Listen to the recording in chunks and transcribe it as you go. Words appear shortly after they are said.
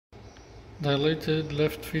Dilated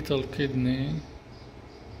left fetal kidney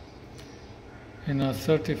in a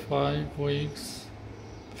 35 weeks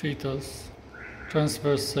fetus,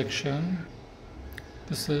 transverse section.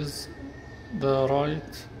 This is the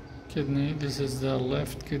right kidney, this is the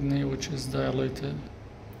left kidney which is dilated.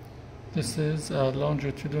 This is a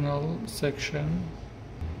longitudinal section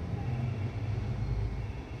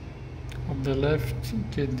of the left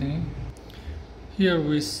kidney. Here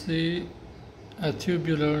we see a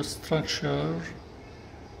tubular structure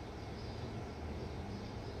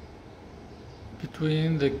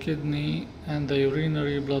between the kidney and the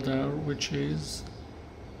urinary bladder, which is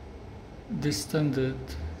distended.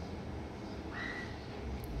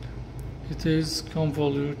 It is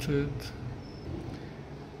convoluted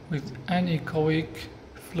with anechoic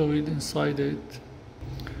fluid inside it.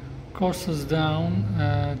 Courses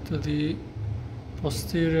down to the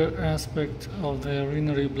posterior aspect of the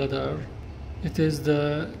urinary bladder. It is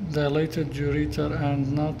the dilated ureter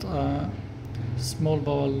and not a small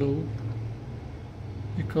bowel loop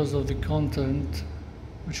because of the content,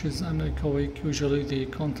 which is anechoic. Usually the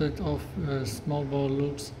content of small bowel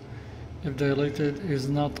loops, if dilated, is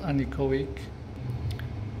not anechoic.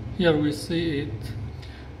 Here we see it,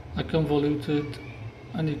 a convoluted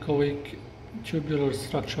anechoic tubular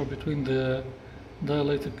structure between the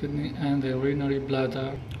dilated kidney and the urinary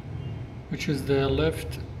bladder, which is the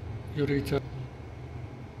left ureter,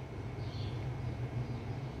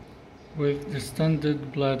 with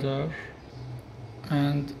distended bladder.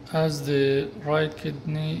 And as the right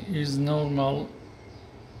kidney is normal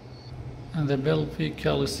and the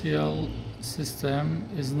pelvic-calyceal system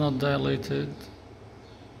is not dilated,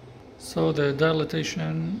 so the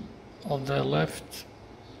dilatation of the left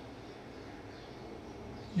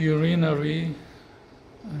urinary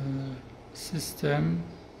system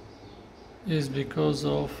is because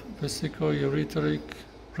of vesicoureteric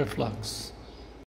reflux.